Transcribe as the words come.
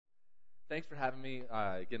thanks for having me.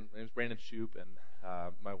 Again, my name is Brandon Shoup,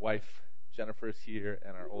 and my wife Jennifer is here,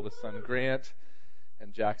 and our oldest son Grant.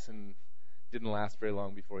 And Jackson didn't last very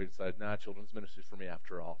long before he decided, children's ministry is for me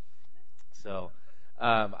after all. So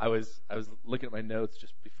I was looking at my notes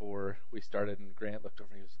just before we started, and Grant looked over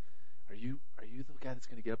and he goes, "Are you the guy that's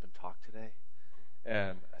going to get up and talk today?"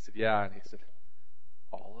 And I said, "Yeah." And he said,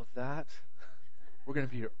 "All of that? We're going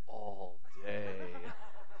to be here all day."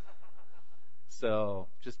 So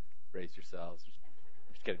just brace yourselves.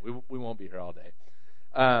 I'm just kidding. We won't be here all day.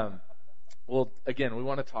 Well, again, we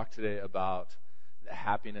want to talk today about the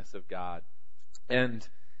happiness of God, and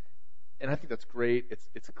I think that's great.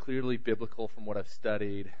 It's clearly biblical from what I've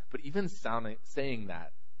studied, but even saying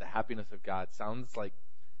that the happiness of God sounds like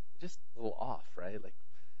just a little off, right? Like,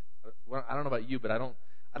 well, I don't know about you, but I don't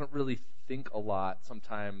really think a lot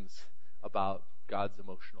sometimes about God's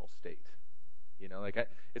emotional state. You know,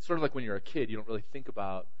 it's sort of like when you're a kid, you don't really think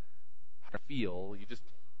about how to feel.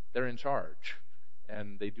 They're in charge,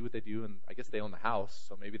 and they do what they do, and I guess they own the house,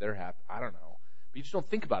 so maybe they're happy. I don't know, but you just don't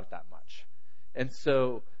think about it that much. And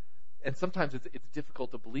sometimes it's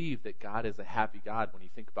difficult to believe that God is a happy God when you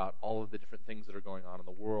think about all of the different things that are going on in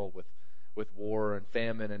the world with war and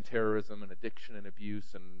famine and terrorism and addiction and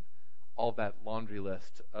abuse and all that laundry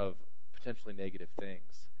list of potentially negative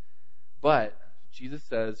things. But Jesus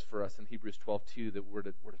says for us in Hebrews 12:2 that we're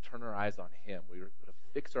to turn our eyes on Him. We're to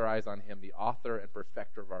fix our eyes on Him, the author and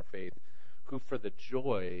perfecter of our faith, who for the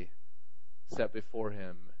joy set before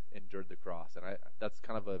Him endured the cross. And that's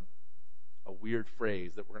kind of a weird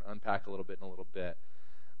phrase that we're going to unpack a little bit in a little bit.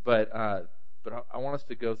 But I want us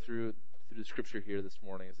to go through the scripture here this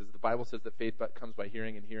morning. It says the Bible says that faith comes by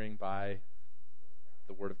hearing, and hearing by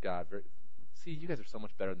the Word of God. See, you guys are so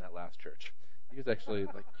much better than that last church. You guys actually,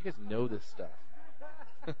 you guys know this stuff.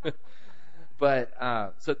 But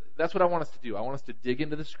so that's what I want us to do. I want us to dig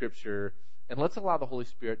into the scripture, and let's allow the Holy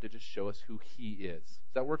Spirit to just show us who He is.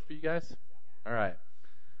 Does that work for you guys? All right.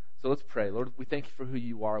 So let's pray. Lord, we thank You for who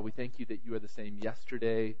You are. We thank You that You are the same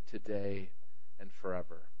yesterday, today, and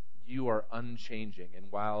forever. You are unchanging,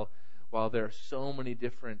 and while there are so many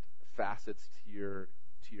different facets to your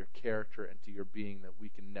character and to Your being that we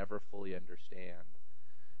can never fully understand,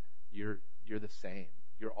 You're the same.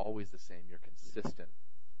 You're always the same. You're consistent.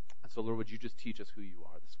 And so, Lord, would You just teach us who You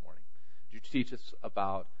are this morning? Would You teach us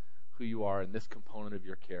about who You are in this component of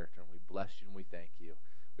Your character? And we bless You and we thank You.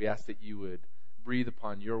 We ask that You would breathe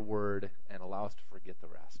upon Your word and allow us to forget the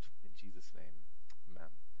rest. In Jesus' name, amen.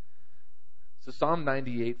 So Psalm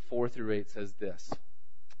 98, 4-8 says this: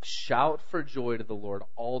 "Shout for joy to the Lord,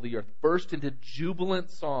 all the earth. Burst into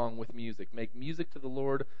jubilant song with music. Make music to the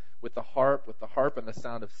Lord with the harp and the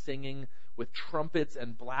sound of singing, with trumpets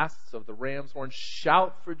and blasts of the ram's horn.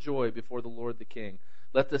 Shout for joy before the Lord the King.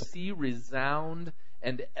 Let the sea resound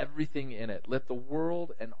and everything in it. Let the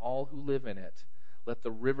world and all who live in it. Let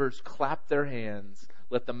the rivers clap their hands.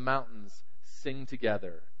 Let the mountains sing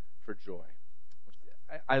together for joy."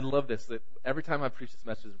 I love this, that every time I preach this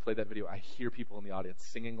message and play that video, I hear people in the audience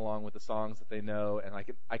singing along with the songs that they know, and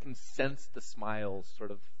I can sense the smiles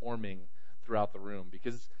sort of forming throughout the room,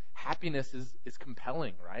 because happiness is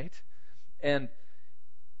compelling, right? And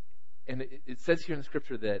it says here in the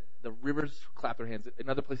scripture that the rivers clap their hands. In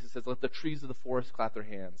other places it says, "Let the trees of the forest clap their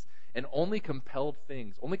hands." And only compelled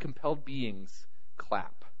beings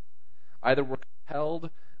clap. Either we're compelled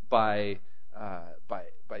by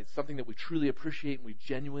something that we truly appreciate and we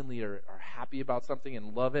genuinely are happy about something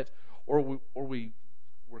and love it, or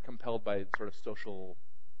we're compelled by sort of social,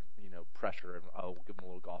 pressure, and we'll give them a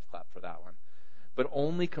little golf clap for that one. But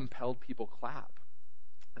only compelled people clap.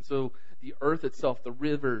 And so the earth itself, the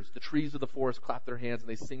rivers, the trees of the forest clap their hands and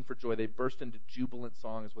they sing for joy. They burst into jubilant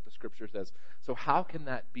song, is what the scripture says. So how can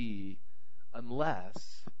that be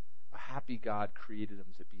unless a happy God created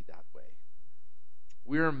them to be that way?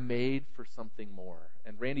 We are made for something more.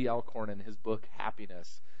 And Randy Alcorn, in his book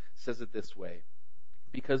Happiness, says it this way: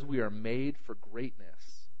 "Because we are made for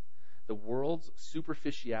greatness, the world's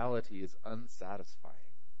superficiality is unsatisfying.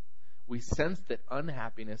 We sense that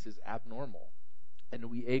unhappiness is abnormal, and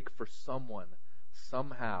we ache for someone,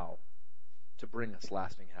 somehow, to bring us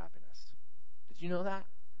lasting happiness." Did you know that?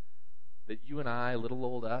 That you and I, little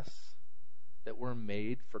old us, that we're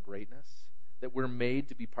made for greatness? That we're made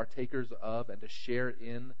to be partakers of and to share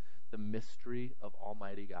in the mystery of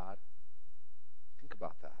Almighty God? Think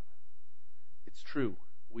about that. It's true.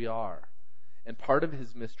 We are. And part of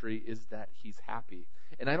His mystery is that He's happy.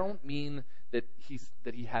 And I don't mean that He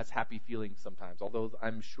has happy feelings sometimes, although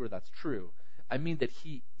I'm sure that's true. I mean that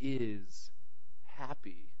He is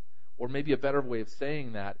happy. Or maybe a better way of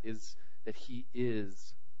saying that is that He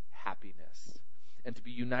is happiness. And to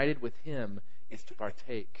be united with him is to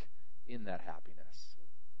partake in that happiness.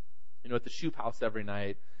 At the Shoop House every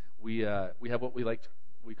night, we have what we reflect.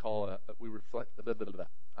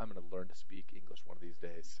 I'm going to learn to speak English one of these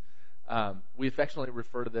days. We affectionately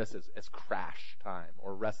refer to this as crash time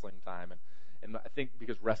or wrestling time. And I think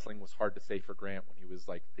because wrestling was hard to say for Grant when he was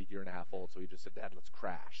like a year and a half old, so he just said, "Dad, let's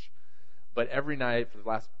crash." But every night for the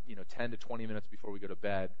last 10 to 20 minutes before we go to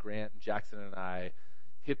bed, Grant and Jackson and I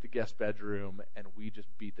hit the guest bedroom and we just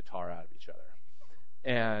beat the tar out of each other.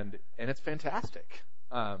 And it's fantastic.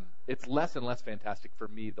 It's less and less fantastic for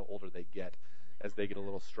me the older they get, as they get a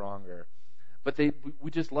little stronger. But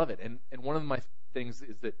we just love it. And one of my things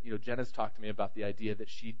is that Jenna's talked to me about the idea that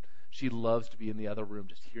she loves to be in the other room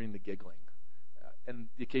just hearing the giggling and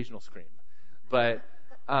the occasional scream. But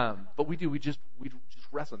we just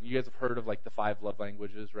wrestle. You guys have heard of like the 5 love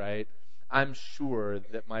languages, right? I'm sure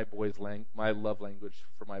that my love language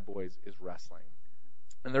for my boys is wrestling,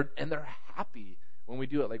 and they're happy when we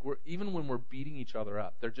do it. Like even when we're beating each other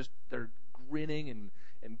up, they're grinning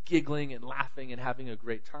and giggling and laughing and having a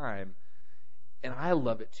great time. And I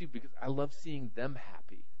love it too because I love seeing them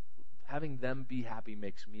happy. Having them be happy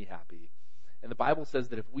makes me happy. And the Bible says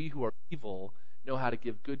that if we who are evil know how to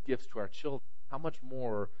give good gifts to our children, how much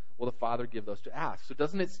more will the Father give those to ask? So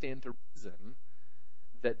doesn't it stand to reason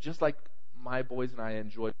that just like my boys and I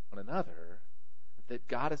enjoy one another, that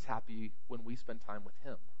God is happy when we spend time with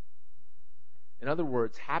him? In other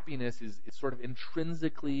words, happiness is sort of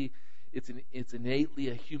intrinsically, it's innately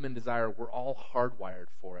a human desire. We're all hardwired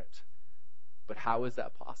for it. But how is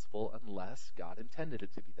that possible unless God intended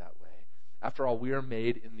it to be that way? After all, we are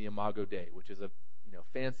made in the imago Dei, which is a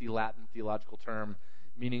fancy Latin theological term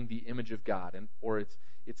meaning the image of God, or it's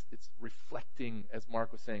reflecting, as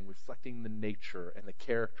Mark was saying, reflecting the nature and the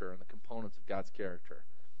character and the components of God's character.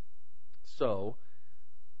 So,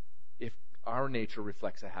 if our nature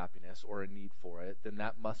reflects a happiness or a need for it, then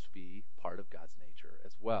that must be part of God's nature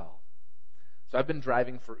as well. So I've been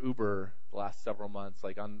driving for Uber the last several months,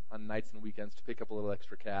 like on nights and weekends, to pick up a little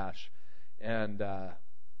extra cash, and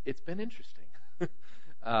it's been interesting.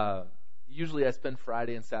 Usually I spend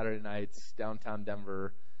Friday and Saturday nights downtown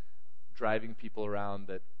Denver driving people around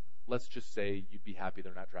that, let's just say, you'd be happy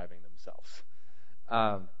they're not driving themselves.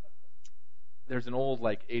 There's an old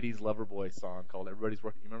 80s Loverboy song called "Everybody's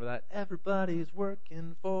Working." You remember that? Everybody's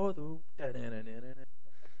working for the...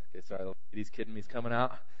 Okay, sorry, the 80s kid in me's coming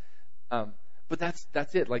out. But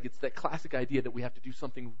that's it. It's that classic idea that we have to do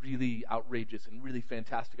something really outrageous and really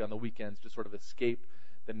fantastic on the weekends to sort of escape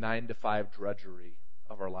the 9-to-5 drudgery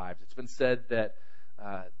of our lives. It's been said that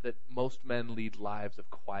most men lead lives of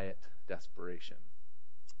quiet desperation.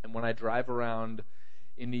 And when I drive around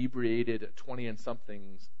inebriated 20 and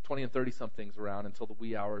 30-somethings around until the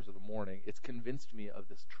wee hours of the morning, it's convinced me of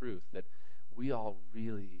this truth that we all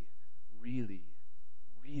really, really,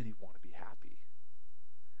 really want to be happy.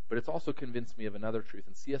 But it's also convinced me of another truth,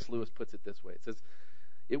 and C.S. Lewis puts it this way. It says,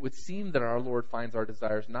 "It would seem that our Lord finds our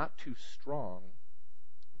desires not too strong,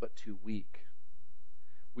 but too weak.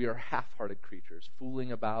 We are half-hearted creatures,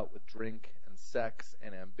 fooling about with drink and sex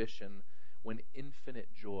and ambition when infinite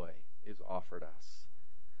joy is offered us.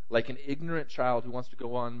 Like an ignorant child who wants to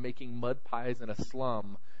go on making mud pies in a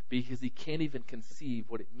slum because he can't even conceive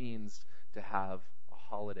what it means to have a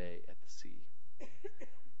holiday at the sea.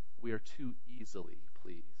 We are too easily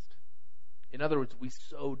pleased." In other words, we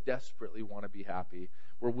so desperately want to be happy,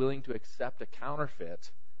 we're willing to accept a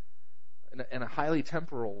counterfeit and a highly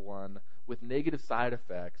temporal one with negative side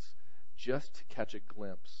effects just to catch a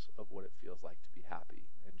glimpse of what it feels like to be happy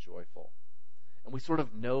and joyful. And we sort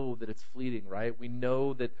of know that it's fleeting, right? We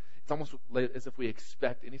know that it's almost as if we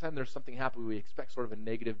expect, anytime there's something happy, we expect sort of a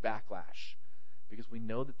negative backlash because we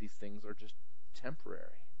know that these things are just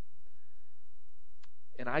temporary.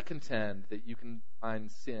 And I contend that you can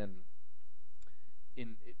find sin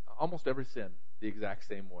in almost every sin the exact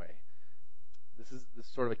same way. This is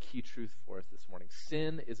sort of a key truth for us this morning.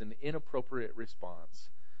 Sin is an inappropriate response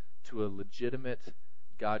to a legitimate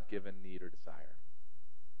God-given need or desire.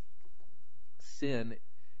 Sin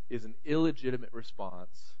is an illegitimate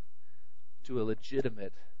response to a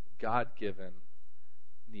legitimate God-given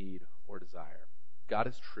need or desire. God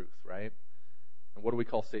is truth, right? And what do we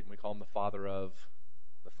call Satan? We call him the father of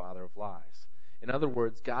lies. In other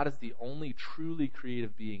words, God is the only truly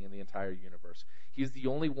creative being in the entire universe. He's the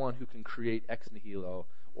only one who can create ex nihilo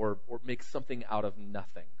or make something out of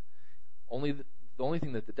nothing. The only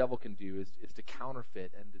thing that the devil can do is to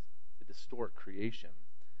counterfeit and to distort creation.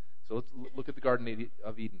 So let's look at the Garden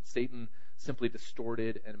of Eden. Satan simply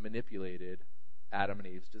distorted and manipulated Adam and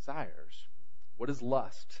Eve's desires. What is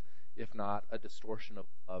lust if not a distortion of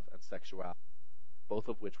love and sexuality? both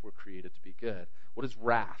of which were created to be good. What is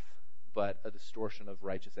wrath but a distortion of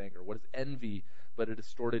righteous anger? What is envy but a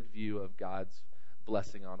distorted view of God's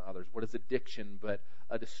blessing on others? What is addiction but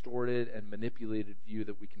a distorted and manipulated view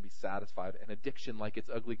that we can be satisfied? And addiction, like its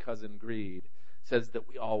ugly cousin greed, says that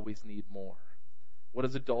we always need more. What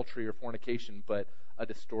is adultery or fornication but a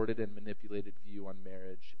distorted and manipulated view on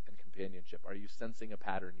marriage and companionship? Are you sensing a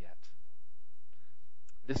pattern yet?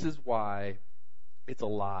 This is why it's a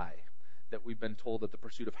lie that we've been told that the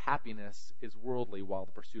pursuit of happiness is worldly while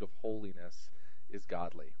the pursuit of holiness is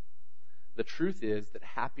godly. The truth is that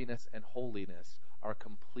happiness and holiness are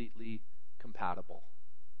completely compatible.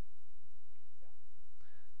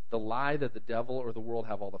 The lie that the devil or the world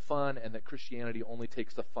have all the fun and that Christianity only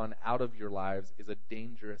takes the fun out of your lives is a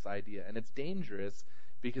dangerous idea. And it's dangerous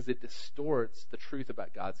because it distorts the truth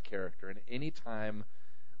about God's character. And any time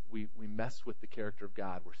we mess with the character of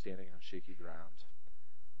God, we're standing on shaky ground.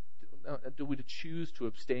 Do we choose to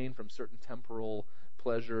abstain from certain temporal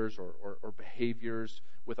pleasures or behaviors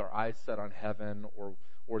with our eyes set on heaven or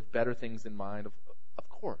with better things in mind? Of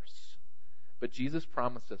course. But Jesus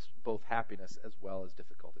promised us both happiness as well as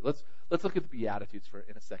difficulty. Let's look at the Beatitudes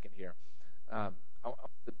in a second here. I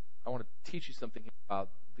want to teach you something about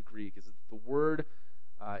the Greek. Is the word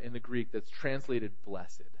in the Greek that's translated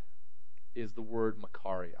blessed is the word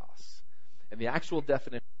makarios. And the actual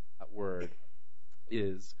definition of that word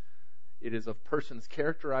is it is of persons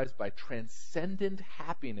characterized by transcendent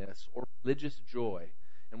happiness or religious joy,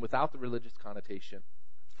 and without the religious connotation,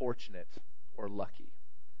 fortunate or lucky.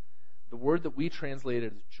 The word that we translate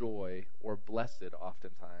as joy or blessed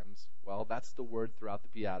oftentimes, well, that's the word throughout the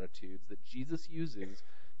Beatitudes that Jesus uses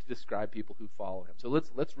to describe people who follow him. So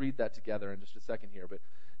let's read that together in just a second here.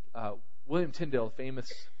 But William Tyndale,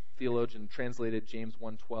 famous theologian, translated James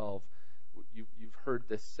 1:12. You've heard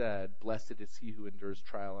this said, blessed is he who endures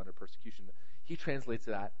trial under persecution. He translates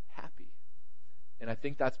that happy. And I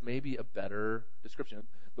think that's maybe a better description.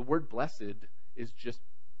 The word blessed is just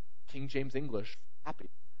King James English, happy.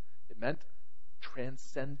 It meant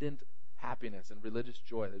transcendent happiness and religious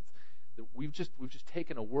joy. We've just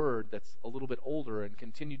taken a word that's a little bit older and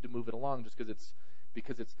continued to move it along just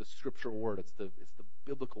because it's the scriptural word, it's the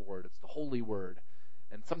biblical word, it's the holy word.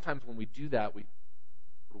 And sometimes when we do that, we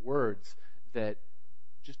words that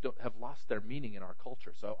just have lost their meaning in our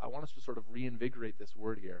culture. So I want us to sort of reinvigorate this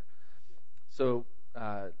word here. So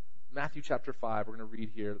Matthew chapter 5, we're going to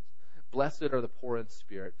read here. Blessed are the poor in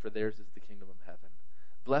spirit, for theirs is the kingdom of heaven.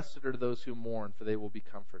 Blessed are those who mourn, for they will be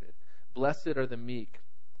comforted. Blessed are the meek,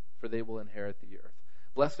 for they will inherit the earth.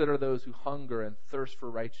 Blessed are those who hunger and thirst for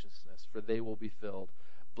righteousness, for they will be filled.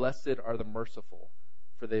 Blessed are the merciful,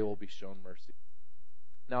 for they will be shown mercy.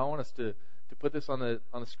 Now I want us to put this on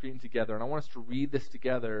the screen together, and I want us to read this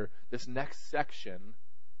together, this next section,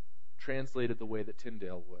 translated the way that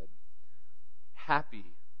Tyndale would. Happy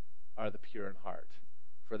are the pure in heart,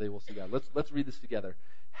 for they will see God. Let's read this together.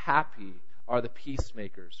 Happy are the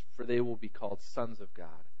peacemakers, for they will be called sons of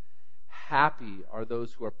God. Happy are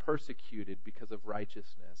those who are persecuted because of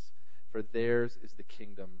righteousness, for theirs is the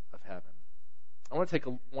kingdom of heaven. I want to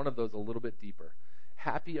take one of those a little bit deeper.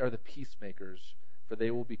 Happy are the peacemakers, for they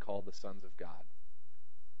will be called the sons of God.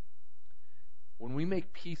 When we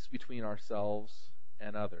make peace between ourselves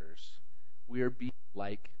and others, we are being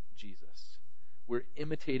like Jesus. We're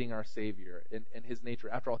imitating our Savior and his nature.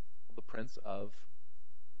 After all, the Prince of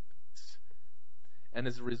Peace. And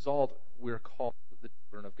as a result, we're called the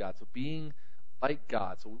children of God. So being like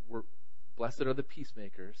God. So we're blessed are the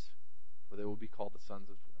peacemakers, for they will be called the sons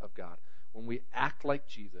of God. When we act like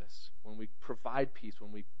Jesus, when we provide peace,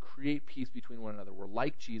 when we create peace between one another, we're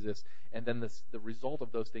like Jesus, and then the result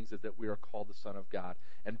of those things is that we are called the Son of God.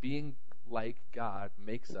 And being like God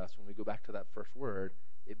makes us, when we go back to that first word,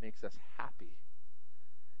 it makes us happy.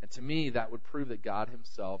 And to me, that would prove that God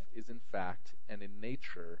himself is in fact and in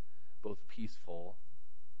nature both peaceful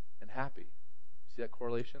and happy. See that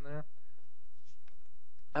correlation there?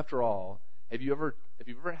 After all, have you ever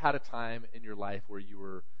had a time in your life where you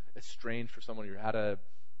were estranged from someone, you had a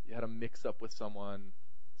mix up with someone,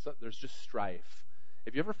 so there's just strife?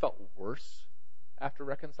 Have you ever felt worse after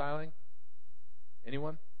reconciling?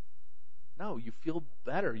 Anyone? No, you feel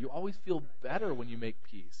better. You always feel better when you make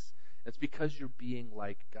peace. It's because you're being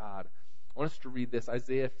like God. I want us to read this.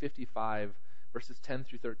 Isaiah 55, verses 10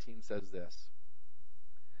 through 13 says this.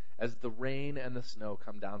 As the rain and the snow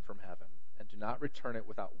come down from heaven, and do not return it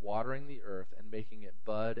without watering the earth and making it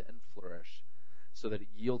bud and flourish, so that it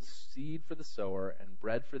yields seed for the sower and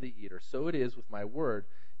bread for the eater, so it is with my word.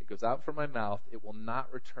 It goes out from my mouth. It will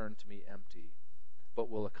not return to me empty, but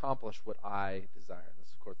will accomplish what I desire. This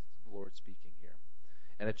is, of course, the Lord speaking here.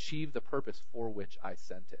 and achieve the purpose for which I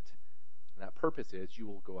sent it. And that purpose is you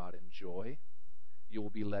will go out in joy. You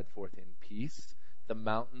will be led forth in peace. The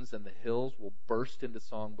mountains and the hills will burst into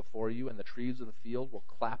song before you, and the trees of the field will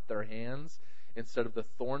clap their hands. Instead of the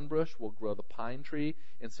thorn bush will grow the pine tree.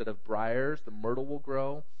 Instead of briars, the myrtle will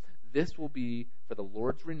grow. This will be for the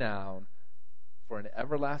Lord's renown, for an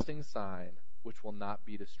everlasting sign which will not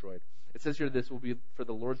be destroyed. It says here this will be for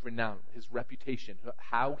the Lord's renown, his reputation,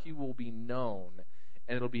 how he will be known,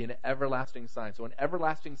 and it'll be an everlasting sign. So an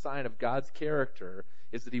everlasting sign of God's character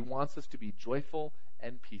is that he wants us to be joyful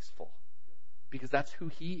and peaceful, because that's who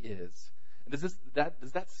he is. And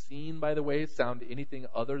does that scene, by the way, sound anything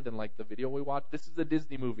other than like the video we watched? This is a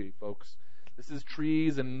Disney movie, folks. This is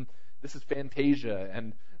trees, and this is Fantasia,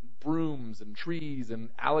 and brooms and trees and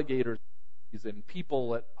alligators and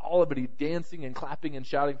people, all of it dancing and clapping and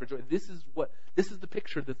shouting for joy. This is the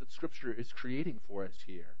picture that the Scripture is creating for us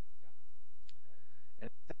here. And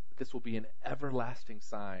this will be an everlasting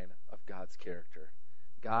sign of God's character.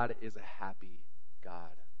 God is a happy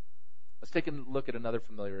God. Let's take a look at another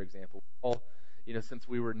familiar example. Since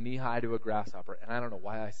we were knee-high to a grasshopper, and I don't know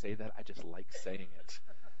why I say that, I just like saying it.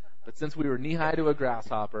 But since we were knee-high to a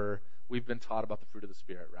grasshopper, we've been taught about the fruit of the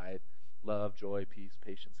Spirit, right? Love, joy, peace,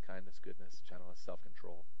 patience, kindness, goodness, gentleness,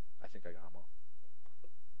 self-control. I think I got them all.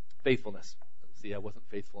 Faithfulness. See, I wasn't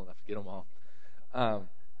faithful enough to get them all.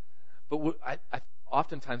 But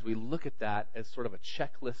oftentimes we look at that as sort of a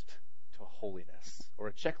checklist to holiness, or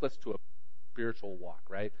a checklist to a spiritual walk,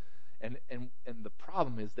 right? And the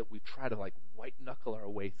problem is that we try to like white knuckle our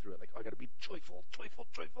way through it. Like, I got to be joyful. I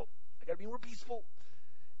got to be more peaceful.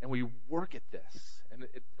 And we work at this, and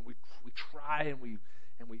we try and we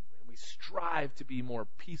strive to be more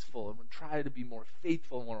peaceful, and we try to be more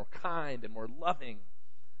faithful, and more kind, and more loving.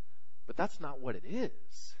 But that's not what it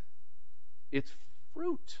is. It's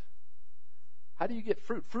fruit. How do you get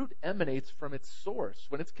fruit? Fruit emanates from its source.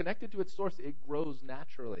 When it's connected to its source, it grows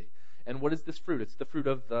naturally. And what is this fruit? It's the fruit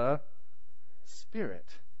of the Spirit.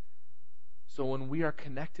 So when we are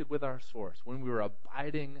connected with our source, when we are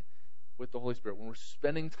abiding with the Holy Spirit, when we're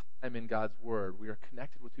spending time in God's Word, we are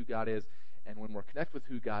connected with who God is. And when we're connected with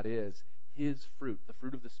who God is, his fruit, the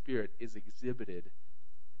fruit of the Spirit, is exhibited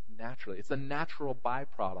naturally. It's a natural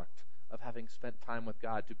byproduct of having spent time with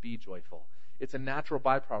God to be joyful. It's a natural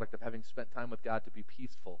byproduct of having spent time with God to be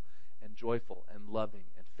peaceful and joyful and loving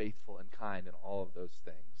and faithful and kind and all of those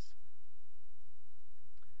things.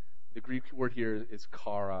 The Greek word here is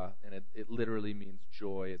chara, and it literally means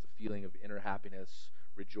joy. It's a feeling of inner happiness,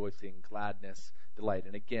 rejoicing, gladness, delight.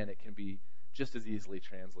 And again, it can be just as easily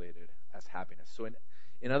translated as happiness. So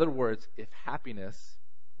in other words, if happiness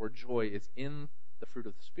or joy is in the fruit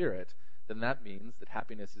of the Spirit, then that means that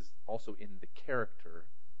happiness is also in the character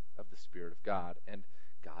of the Spirit of God. And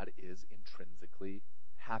God is intrinsically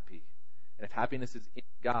happy. And if happiness is in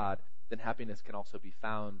God, then happiness can also be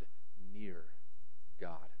found near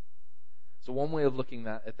God. So one way of looking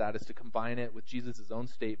at that is to combine it with Jesus' own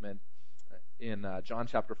statement in John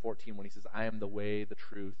chapter 14 when he says, I am the way, the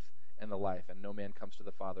truth, and the life, and no man comes to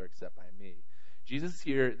the Father except by me. Jesus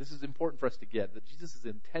here, this is important for us to get, that Jesus is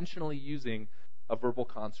intentionally using a verbal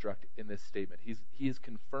construct in this statement. He is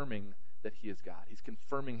confirming that he is God. He's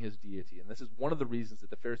confirming his deity. And this is one of the reasons that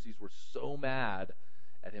the Pharisees were so mad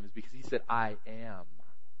at him, is because he said, I am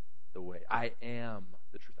the way. I am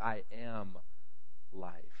the truth. I am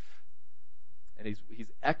life. And he's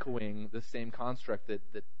echoing the same construct that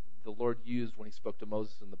the Lord used when he spoke to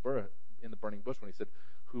Moses in the burning bush, when he said,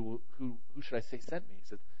 who should I say sent me? He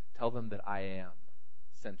said, tell them that I am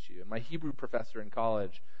sent you. And my Hebrew professor in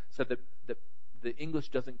college said that the English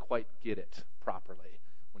doesn't quite get it properly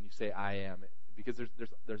when you say I am, because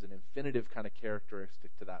there's an infinitive kind of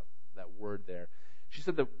characteristic to that word there. She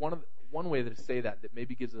said that one way to say that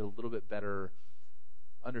maybe gives it a little bit better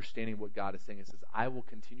understanding what God is saying. It says, I will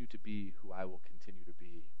continue to be who I will continue to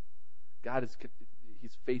be. God is,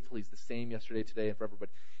 he's faithful. He's the same yesterday, today, and forever, but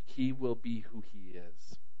he will be who he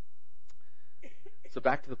is. So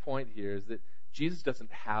back to the point here is that Jesus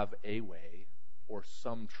doesn't have a way or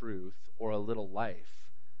some truth or a little life.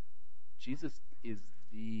 Jesus is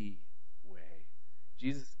the way.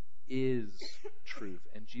 Jesus is truth,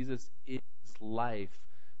 and Jesus is life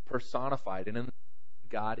personified, and in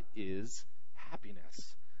God is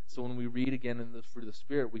happiness. So when we read again in the fruit of the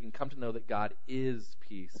Spirit, we can come to know that God is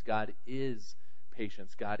peace, God is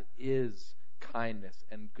patience, God is kindness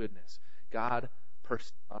and goodness. God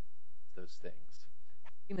personifies those things.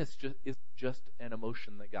 Happiness is just an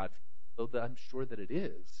emotion that God feels, though I'm sure that it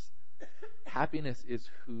is. Happiness is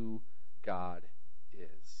who God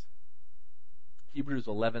is. Hebrews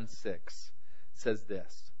 11:6 says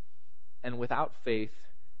this, and without faith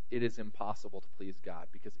it is impossible to please God,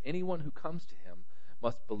 because anyone who comes to him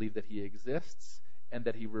must believe that he exists and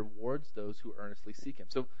that he rewards those who earnestly seek him.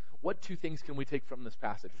 So what two things can we take from this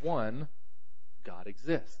passage? One, God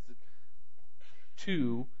exists.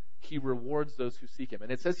 Two, he rewards those who seek him.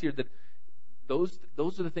 And it says here that those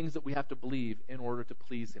are the things that we have to believe in order to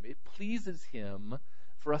please him. It pleases him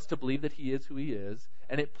for us to believe that he is who he is,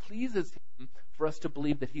 and it pleases him for us to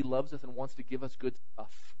believe that he loves us and wants to give us good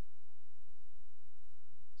stuff.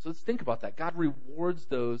 So let's think about that. God rewards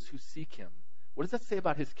those who seek him. What does that say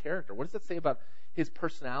about his character? What does that say about his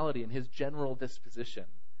personality and his general disposition?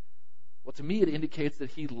 Well, to me, it indicates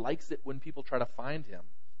that he likes it when people try to find him.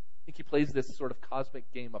 I think he plays this sort of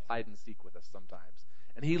cosmic game of hide and seek with us sometimes.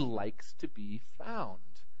 And he likes to be found.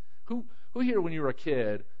 Who here, when you were a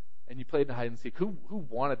kid and you played in hide and seek, who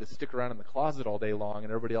wanted to stick around in the closet all day long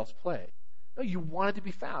and everybody else play? No, you wanted to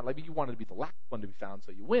be found. Like, you wanted to be the last one to be found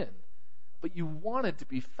so you win. But you wanted to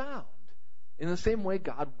be found. In the same way,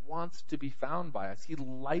 God wants to be found by us. He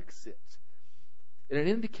likes it. And it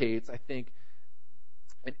indicates, I think,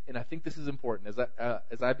 and I think this is important,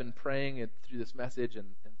 as I've been praying it through this message and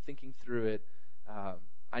thinking through it,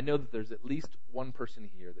 I know that there's at least one person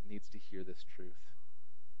here that needs to hear this truth.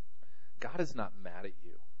 God is not mad at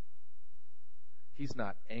you. He's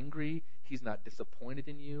not angry. He's not disappointed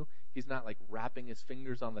in you. He's not like wrapping his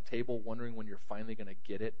fingers on the table wondering when you're finally going to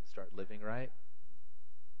get it and start living right.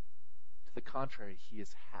 To the contrary, he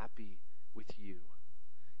is happy with you.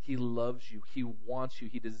 He loves you. He wants you.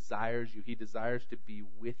 He desires you. He desires to be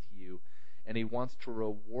with you. And he wants to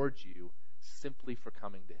reward you simply for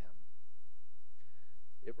coming to him.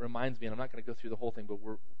 It reminds me, and I'm not going to go through the whole thing, but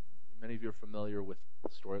many of you are familiar with the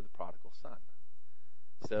story of the prodigal son.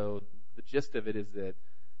 So the gist of it is that,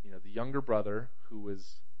 the younger brother, who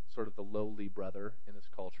was sort of the lowly brother in this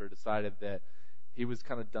culture, decided that he was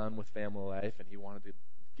kind of done with family life and he wanted to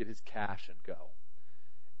get his cash and go.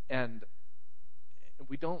 And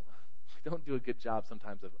we don't do a good job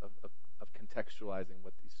sometimes of contextualizing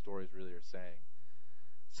what these stories really are saying.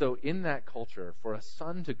 So in that culture, for a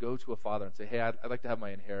son to go to a father and say, hey, I'd like to have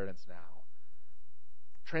my inheritance now.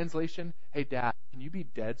 Translation, hey, Dad, can you be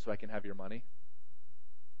dead so I can have your money?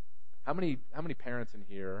 How many parents in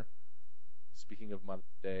here, speaking of Mother's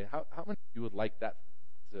Day, how many of you would like that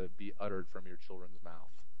to be uttered from your children's mouth?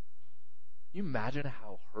 Can you imagine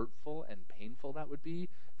how hurtful and painful that would be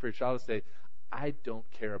for your child to say, I don't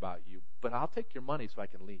care about you, but I'll take your money so I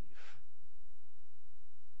can leave.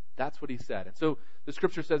 That's what he said. And so the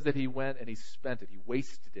scripture says that he went and he spent it. He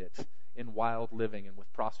wasted it in wild living and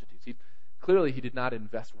with prostitutes. Clearly he did not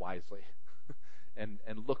invest wisely and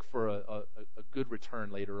look for a good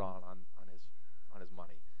return later on his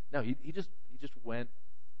money. No, he just went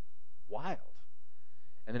wild.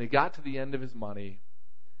 And then he got to the end of his money,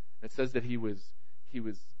 and it says that he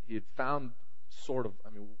had found sort of,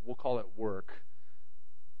 we'll call it work,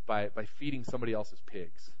 by feeding somebody else's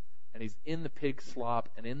pigs. And he's in the pig slop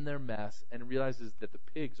and in their mess and realizes that the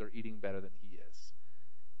pigs are eating better than he is.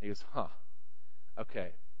 And he goes,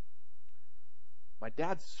 okay, my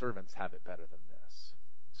dad's servants have it better than this.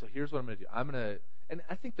 So here's what I'm going to do. And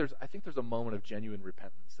I think there's a moment of genuine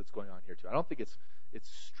repentance that's going on here too. I don't think it's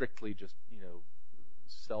strictly just,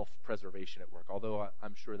 self-preservation at work, although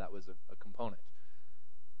I'm sure that was a component.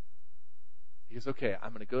 He goes, okay, I'm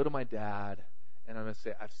going to go to my dad and I'm going to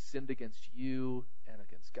say, I've sinned against you and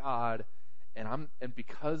against God, and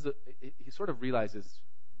because he sort of realizes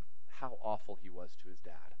how awful he was to his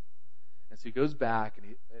dad. And so he goes back and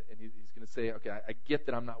he's going to say, okay, I get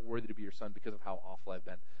that I'm not worthy to be your son because of how awful I've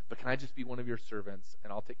been, but can I just be one of your servants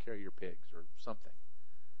and I'll take care of your pigs or something?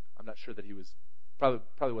 I'm not sure that he was,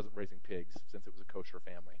 probably wasn't raising pigs since it was a kosher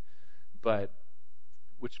family, but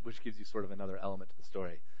which gives you sort of another element to the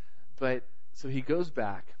story. But so he goes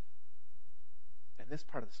back, and this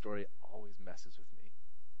part of the story always messes with me.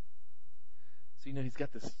 So, he's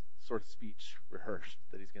got this sort of speech rehearsed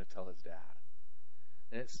that he's going to tell his dad.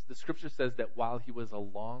 And the scripture says that while he was a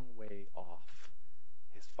long way off,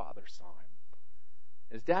 his father saw him.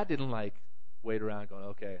 And his dad didn't wait around going,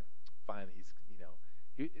 okay, fine,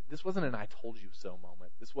 this wasn't an I told you so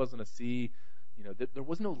moment. This wasn't there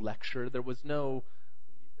was no lecture. There was no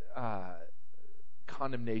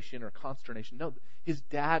condemnation or consternation. No, his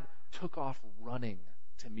dad took off running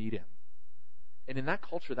to meet him. And in that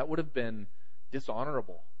culture, that would have been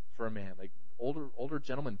dishonorable for a man. Older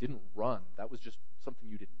gentlemen didn't run. That was just something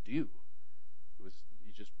you didn't do. It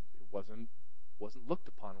wasn't looked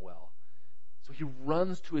upon well. So he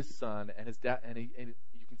runs to his son, and his dad, and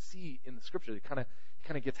you can see in the scripture, he kind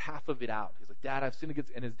of gets half of it out. He's like, Dad, I've sinned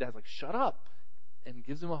against, and his dad's like, shut up, and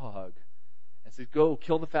gives him a hug. and said, go,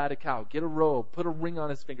 kill the fatted cow, get a robe, put a ring on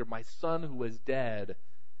his finger. My son who was dead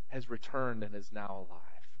has returned and is now alive.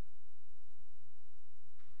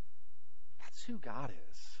 That's who God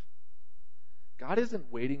is. God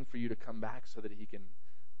isn't waiting for you to come back so that he can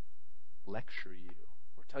lecture you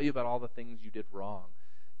or tell you about all the things you did wrong.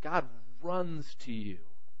 God runs to you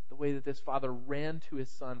the way that this father ran to his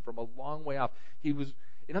son from a long way off.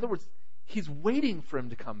 In other words, he's waiting for him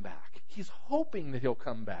to come back. He's hoping that he'll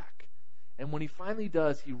come back. And when he finally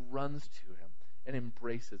does, he runs to him and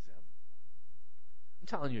embraces him. I'm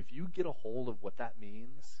telling you, if you get a hold of what that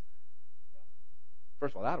means,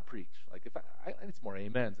 first of all, that'll preach. Like, if I need some more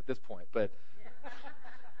amens at this point, but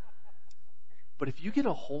if you get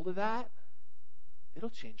a hold of that, it'll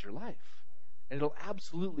change your life, and it'll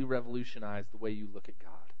absolutely revolutionize the way you look at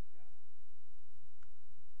God.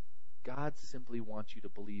 God simply wants you to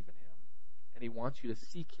believe in him, and he wants you to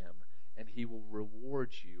seek him, and he will reward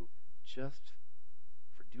you just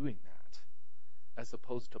for doing that, as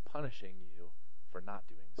opposed to punishing you for not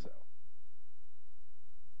doing so.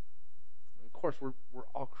 And of course, we're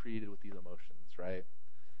all created with these emotions, right?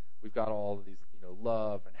 We've got all of these,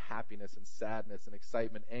 love and happiness and sadness and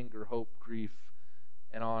excitement, anger, hope, grief,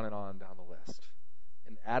 and on down the list.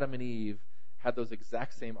 And Adam and Eve had those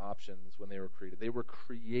exact same options when they were created. They were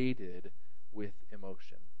created with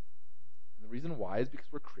emotion. And the reason why is because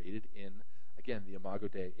we're created in, again, the Imago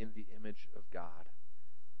Dei, in the image of God.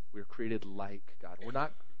 We're created like God.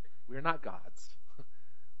 We're not gods.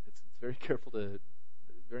 It's very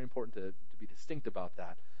very important to be distinct about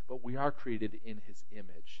that. But we are created in his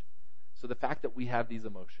image. So the fact that we have these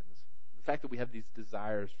emotions, the fact that we have these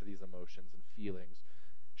desires for these emotions and feelings,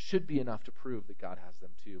 should be enough to prove that God has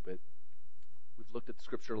them too. But we've looked at the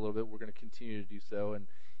scripture a little bit. We're going to continue to do so. And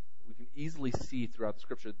we can easily see throughout the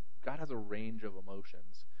scripture, God has a range of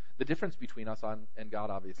emotions. The difference between us and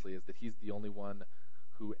God, obviously, is that he's the only one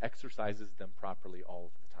who exercises them properly all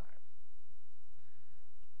of the time.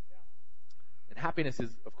 And happiness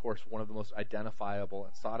is, of course, one of the most identifiable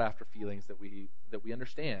and sought-after feelings that we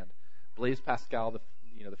understand. Blaise Pascal, the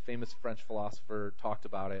famous French philosopher, talked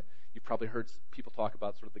about it. You've probably heard people talk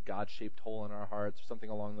about sort of the God-shaped hole in our hearts or something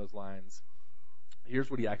along those lines.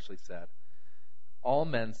 Here's what he actually said. All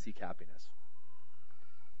men seek happiness.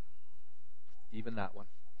 Even that one.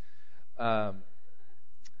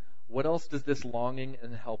 What else does this longing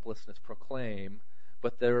and helplessness proclaim?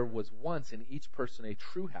 But there was once in each person a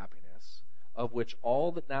true happiness, of which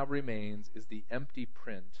all that now remains is the empty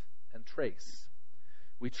print and trace.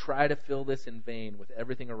 We try to fill this in vain with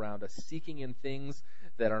everything around us, seeking in things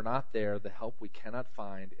that are not there the help we cannot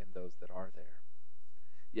find in those that are there.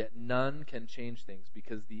 Yet none can change things,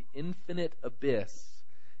 because the infinite abyss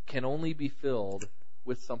can only be filled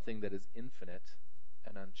with something that is infinite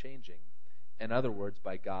and unchanging. In other words,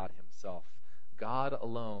 by God himself. God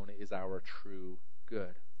alone is our true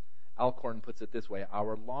good. Alcorn puts it this way: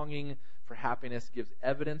 our longing for happiness gives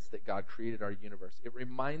evidence that God created our universe. It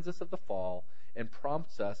reminds us of the fall and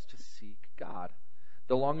prompts us to seek God.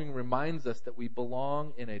 The longing reminds us that we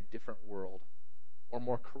belong in a different world, or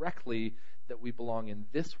more correctly, that we belong in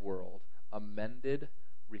this world, amended,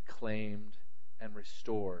 reclaimed, and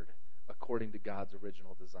restored according to God's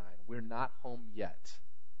original design. We're not home yet,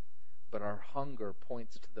 but our hunger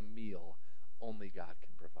points to the meal only God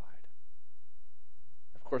can provide.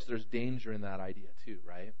 Of course, there's danger in that idea too,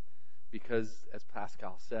 right? Because, as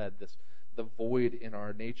Pascal said, the void in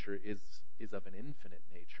our nature is of an infinite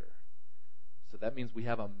nature. So that means we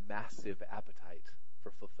have a massive appetite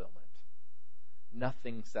for fulfillment.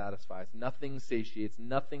 Nothing satisfies, nothing satiates,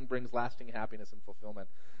 nothing brings lasting happiness and fulfillment.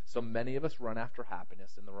 So many of us run after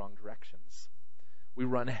happiness in the wrong directions. We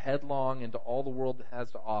run headlong into all the world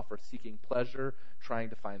has to offer, seeking pleasure, trying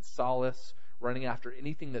to find solace, running after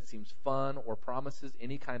anything that seems fun or promises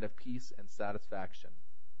any kind of peace and satisfaction.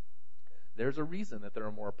 There's a reason that there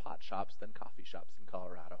are more pot shops than coffee shops in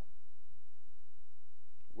Colorado.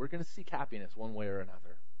 We're going to seek happiness one way or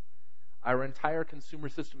another. Our entire consumer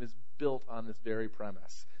system is built on this very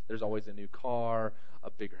premise. There's always a new car, a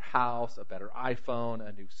bigger house, a better iPhone,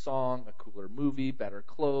 a new song, a cooler movie, better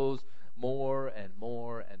clothes, more and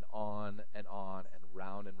more, and on, and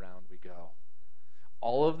round we go.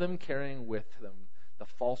 All of them carrying with them the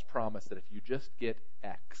false promise that if you just get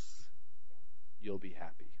X, you'll be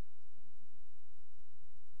happy.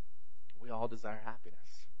 We all desire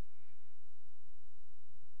happiness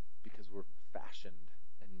because we're fashioned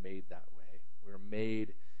and made that way. We're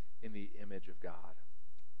made in the image of God.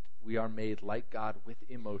 We are made like God with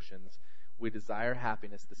emotions. We desire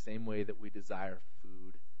happiness the same way that we desire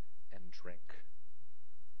food and drink.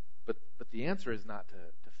 But the answer is not to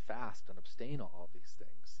fast and abstain all of these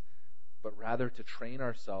things. but rather to train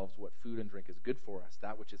ourselves what food and drink is good for us,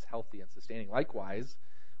 that which is healthy and sustaining. Likewise,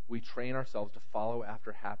 we train ourselves to follow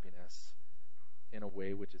after happiness in a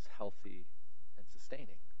way which is healthy and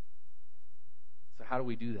sustaining. So how do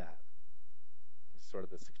we do that? It's sort of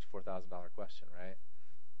the $64,000 question, right?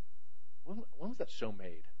 When was that show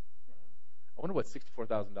made? I wonder what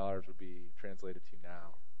 $64,000 would be translated to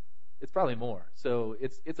now. It's probably more. So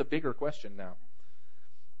it's a bigger question now.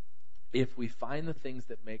 If we find the things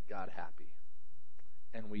that make God happy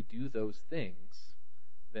and we do those things,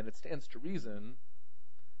 then it stands to reason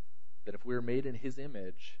that if we're made in His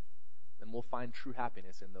image, then we'll find true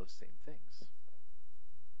happiness in those same things.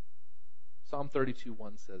 Psalm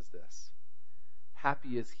 32:1 says this: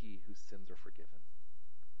 "Happy is he whose sins are forgiven.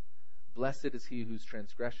 Blessed is he whose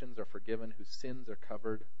transgressions are forgiven, whose sins are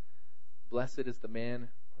covered. Blessed is the man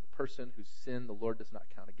or the person whose sin the Lord does not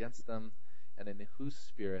count against them, and in whose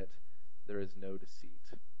spirit there is no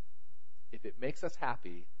deceit." If it makes us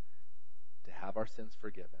happy to have our sins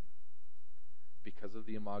forgiven because of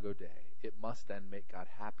the Imago Dei, it must then make God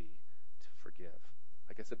happy to forgive.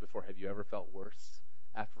 Like I said before, have you ever felt worse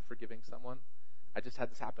after forgiving someone? I just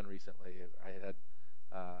had this happen recently.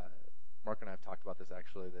 Mark and I have talked about this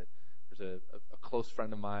actually, that there's a close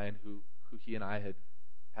friend of mine who he and I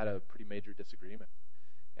had a pretty major disagreement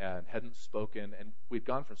and hadn't spoken, and we'd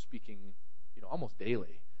gone from speaking, almost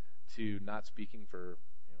daily to not speaking for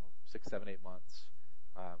 6, 7, 8 months.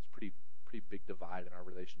 It was pretty big divide in our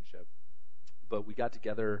relationship. But we got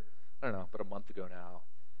together, I don't know, about a month ago now,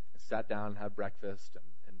 and sat down and had breakfast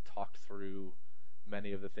and talked through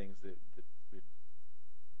many of the things that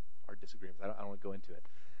our disagreements. I don't want to go into it.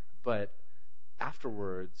 But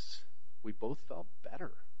afterwards, we both felt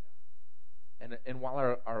better. And while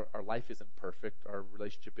our life isn't perfect, our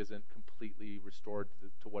relationship isn't completely restored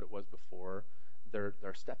to what it was before, there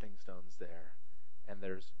are stepping stones there. And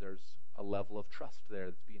there's a level of trust there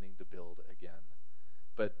that's beginning to build again.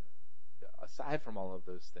 But aside from all of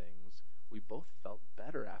those things, we both felt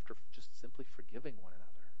better after just simply forgiving one another.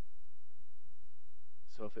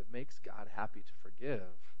 So if it makes God happy to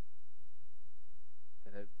forgive,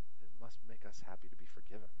 then it must make us happy to be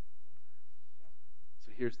forgiven.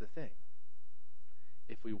 So here's the thing.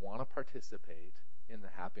 If we want to participate in the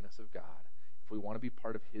happiness of God, if we want to be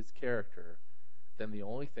part of His character, then the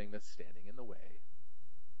only thing that's standing in the way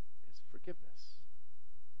is forgiveness.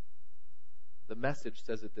 The Message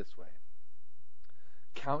says it this way: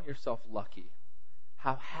 "Count yourself lucky.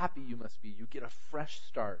 How happy you must be. You get a fresh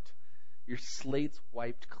start. Your slate's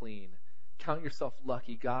wiped clean. Count yourself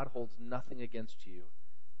lucky. God holds nothing against you,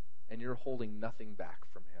 and you're holding nothing back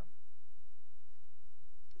from Him."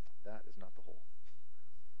 That is not the whole.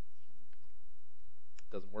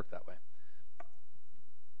 It doesn't work that way.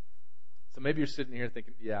 So maybe you're sitting here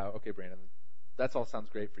thinking, yeah, okay, Brandon, that all sounds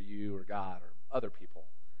great for you or God or other people.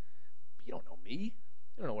 But you don't know me.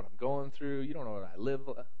 You don't know what I'm going through. You don't know what I live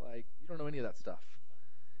like. You don't know any of that stuff.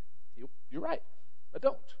 You're right. I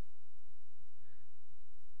don't.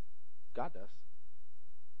 God does.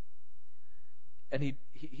 And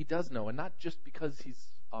he does know, and not just because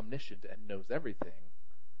He's omniscient and knows everything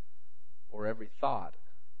or every thought,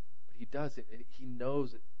 but He does it, and He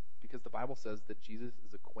knows it because the Bible says that Jesus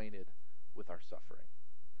is acquainted with our suffering.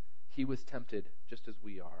 He was tempted just as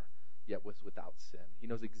we are, yet was without sin. He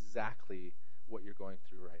knows exactly what you're going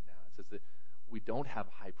through right now. It says that we don't have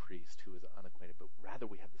a high priest who is unacquainted, but rather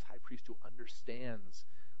we have this high priest who understands,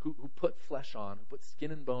 who put flesh on, who put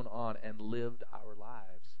skin and bone on, and lived our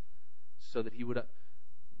lives so that He would,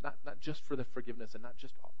 not just for the forgiveness and not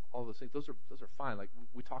just all those things. Those are fine. Like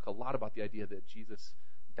we talk a lot about the idea that Jesus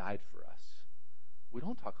died for us. We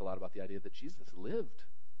don't talk a lot about the idea that Jesus lived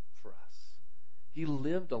for us. He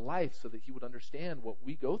lived a life so that He would understand what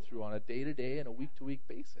we go through on a day-to-day and a week-to-week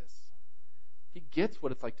basis. He gets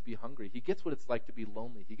what it's like to be hungry. He gets what it's like to be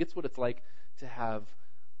lonely. He gets what it's like to have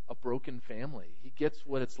a broken family. He gets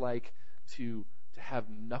what it's like to have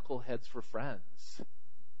knuckleheads for friends.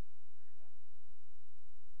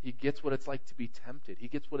 He gets what it's like to be tempted. He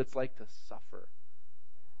gets what it's like to suffer.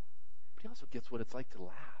 But He also gets what it's like to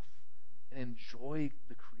laugh and enjoy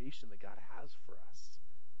the creation that God has for us.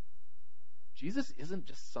 Jesus isn't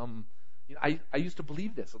just some, I used to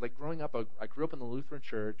believe this. Like growing up, I grew up in the Lutheran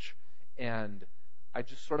church, and I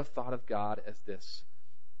just sort of thought of God as this,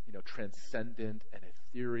 transcendent and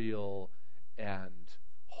ethereal and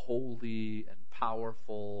holy and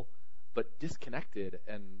powerful, but disconnected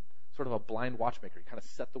and sort of a blind watchmaker. He kind of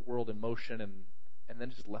set the world in motion and then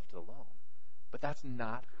just left it alone. But that's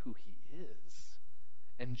not who He is.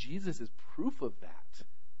 And Jesus is proof of that.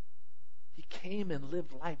 He came and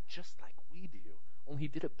lived life just like we do, only He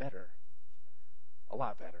did it better. A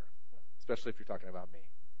lot better. especially if you're talking about me.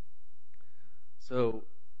 So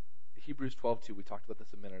Hebrews 12:2, we talked about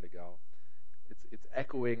this a minute ago. It's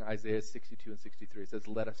echoing Isaiah 62 and 63. It says,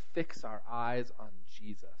 let us fix our eyes on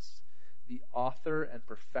Jesus, the author and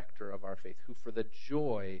perfecter of our faith, who for the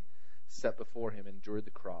joy set before him endured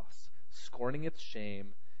the cross, scorning its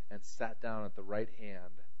shame, and sat down at the right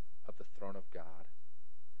hand of the throne of God.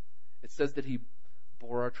 It says that he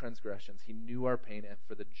bore our transgressions, he knew our pain, and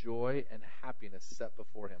for the joy and happiness set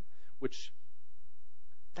before him, which,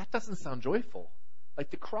 that doesn't sound joyful. Like,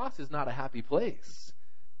 the cross is not a happy place.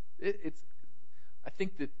 I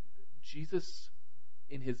think that Jesus,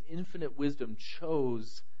 in his infinite wisdom,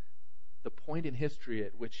 chose the point in history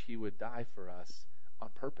at which he would die for us on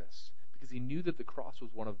purpose, because he knew that the cross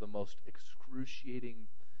was one of the most excruciating,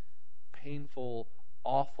 painful,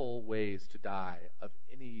 awful ways to die of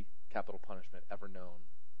any capital punishment ever known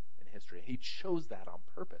in history. He chose that on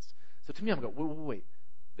purpose. So to me, I'm going, wait,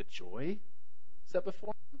 the joy set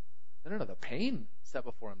before him? No, the pain set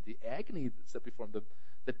before him, the agony set before him,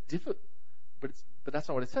 but that's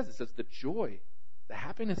not what it says. It says the joy, the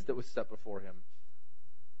happiness that was set before him.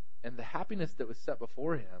 And the happiness that was set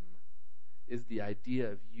before him is the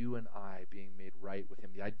idea of you and I being made right with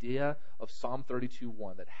him. The idea of Psalm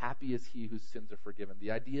 32:1, that happy is he whose sins are forgiven.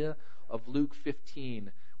 The idea of Luke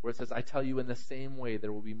 15, where it says, I tell you, in the same way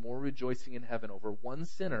there will be more rejoicing in heaven over one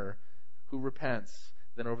sinner who repents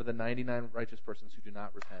than over the 99 righteous persons who do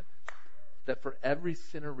not repent. That for every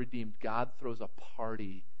sinner redeemed, God throws a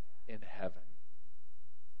party in heaven.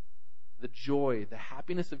 The joy, the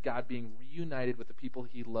happiness of God being reunited with the people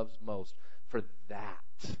he loves most, for that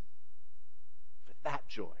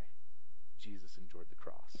joy, Jesus endured the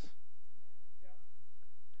cross.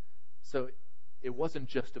 So it wasn't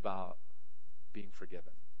just about being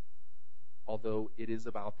forgiven, although it is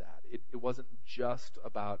about that. It wasn't just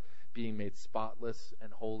about being made spotless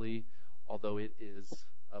and holy, although it is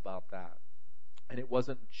about that. And it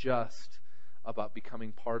wasn't just about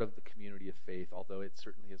becoming part of the community of faith, although it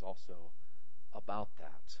certainly is also about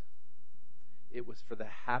that. It was for the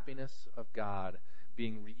happiness of God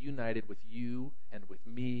being reunited with you and with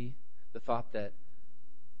me, the thought that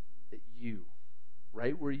you,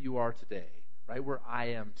 right where you are today, right where I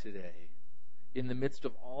am today, in the midst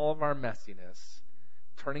of all of our messiness,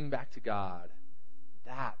 turning back to God,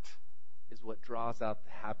 that is what draws out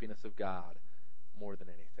the happiness of God more than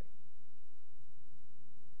anything.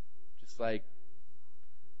 Just like,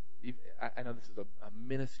 I know this is a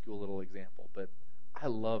minuscule little example, but I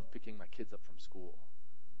love picking my kids up from school.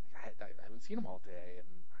 I haven't seen them all day, and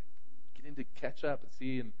I get in to catch up and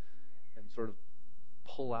see and sort of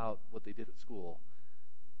pull out what they did at school.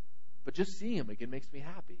 But just seeing them again makes me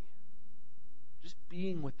happy. Just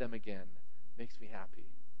being with them again makes me happy.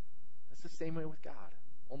 That's the same way with God,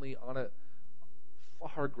 only on a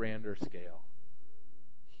far grander scale.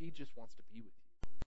 He just wants to be with you.